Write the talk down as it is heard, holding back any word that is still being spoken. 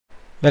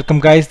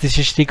Welcome guys, this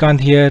is Srikanth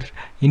here.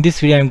 In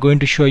this video I am going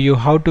to show you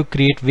how to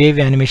create wave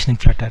animation in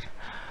Flutter.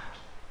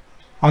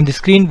 On the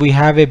screen we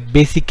have a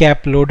basic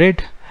app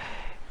loaded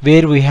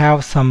where we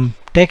have some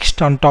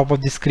text on top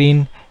of the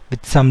screen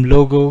with some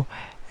logo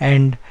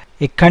and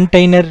a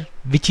container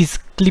which is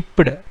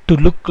clipped to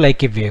look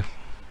like a wave.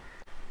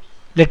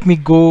 Let me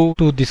go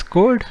to this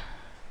code.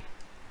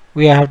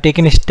 We have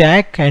taken a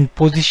stack and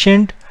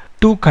positioned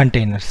two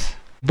containers.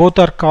 Both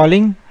are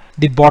calling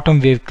the bottom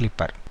wave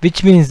clipper,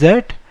 which means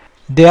that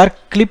they are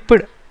clipped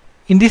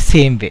in the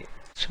same way.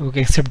 So okay,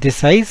 except the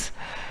size,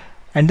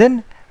 and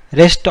then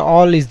rest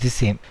all is the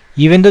same.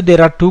 Even though there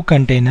are two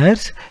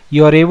containers,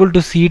 you are able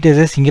to see it as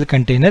a single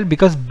container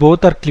because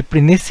both are clipped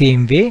in the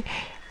same way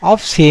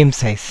of same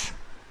size.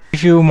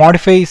 If you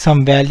modify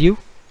some value,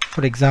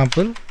 for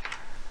example,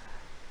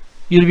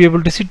 you will be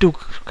able to see two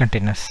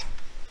containers.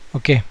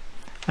 Okay,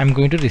 I'm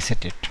going to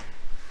reset it.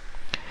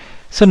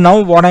 So now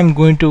what I'm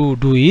going to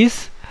do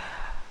is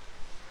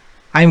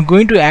I'm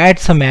going to add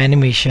some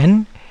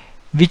animation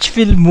which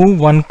will move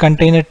one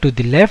container to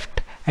the left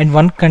and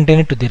one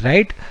container to the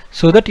right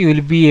so that you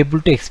will be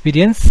able to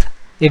experience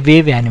a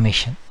wave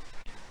animation.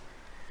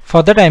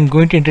 For that I am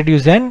going to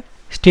introduce an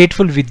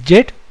stateful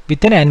widget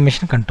with an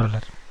animation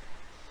controller.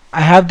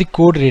 I have the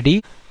code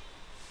ready.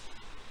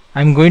 I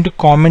am going to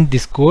comment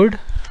this code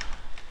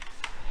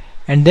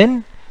and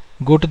then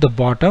go to the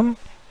bottom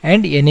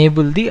and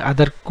enable the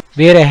other code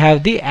where I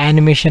have the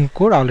animation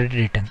code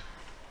already written.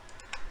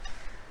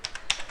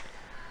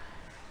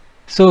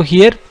 So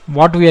here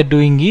what we are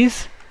doing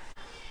is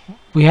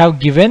we have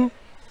given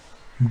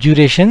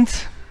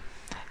durations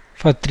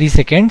for 3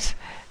 seconds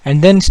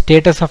and then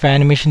status of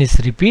animation is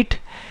repeat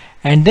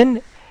and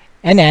then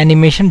an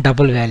animation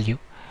double value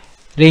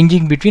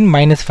ranging between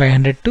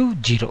 -500 to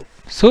 0.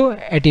 So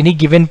at any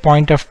given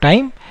point of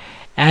time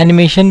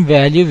animation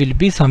value will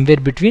be somewhere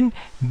between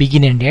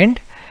begin and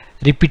end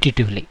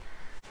repetitively.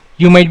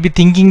 You might be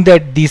thinking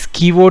that these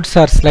keywords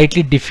are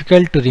slightly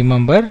difficult to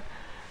remember,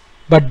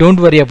 but don't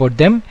worry about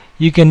them.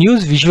 You can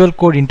use Visual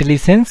Code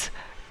Intelligence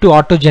to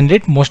auto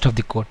generate most of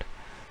the code.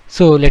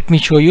 So let me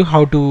show you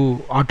how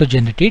to auto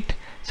generate it.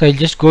 So I'll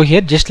just go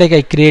here, just like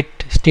I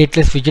create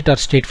stateless widget or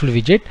stateful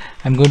widget.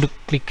 I'm going to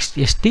click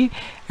ST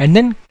and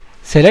then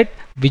select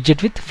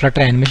widget with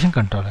Flutter animation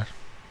controller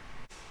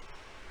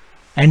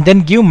and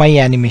then give my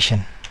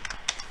animation.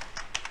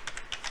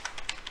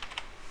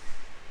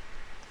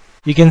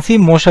 You can see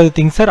most of the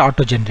things are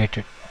auto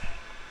generated.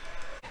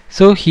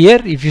 So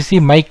here if you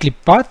see my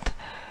clip path,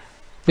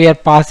 we are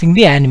passing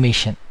the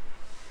animation.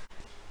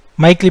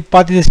 My clip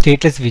path is a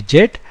stateless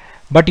widget,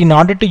 but in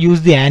order to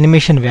use the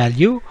animation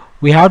value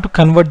we have to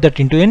convert that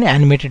into an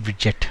animated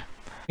widget.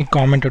 We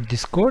comment out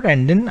this code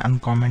and then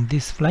uncomment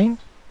this line.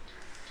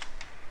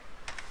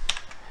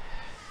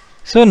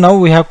 So now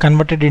we have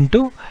converted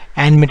into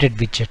animated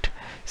widget.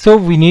 So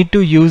we need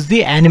to use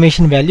the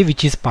animation value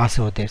which is passed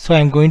over there. So I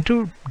am going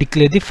to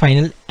declare the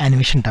final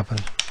animation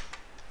double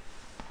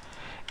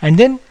and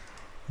then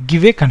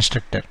give a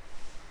constructor.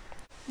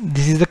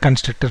 This is the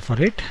constructor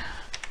for it.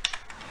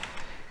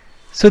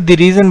 So the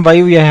reason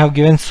why we have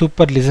given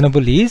super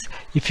listenable is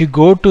if you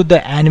go to the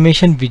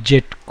animation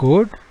widget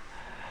code,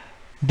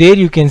 there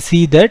you can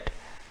see that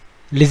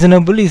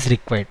listenable is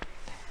required.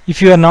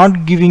 If you are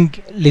not giving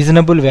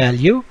listenable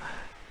value,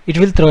 it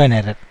will throw an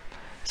error.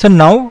 So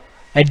now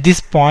at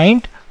this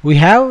point we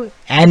have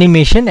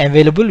animation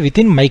available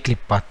within my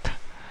clip path.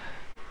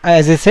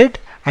 As I said,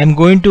 I'm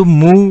going to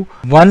move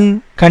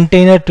one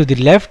container to the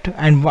left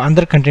and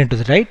another container to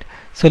the right.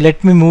 So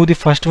let me move the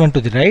first one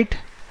to the right.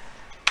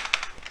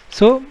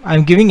 So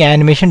I'm giving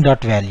animation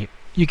dot value.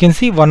 You can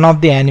see one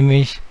of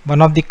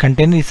the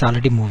container is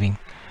already moving.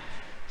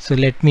 So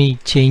let me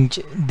change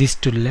this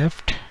to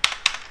left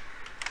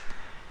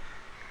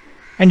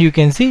and you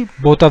can see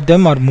both of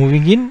them are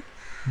moving in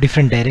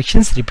different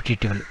directions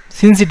repetitively.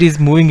 Since it is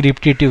moving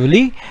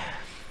repetitively,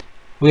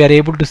 we are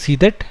able to see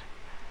that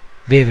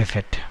wave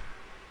effect.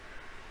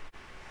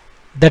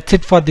 That's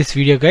it for this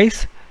video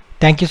guys.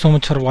 Thank you so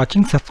much for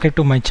watching. Subscribe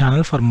to my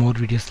channel for more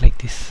videos like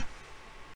this.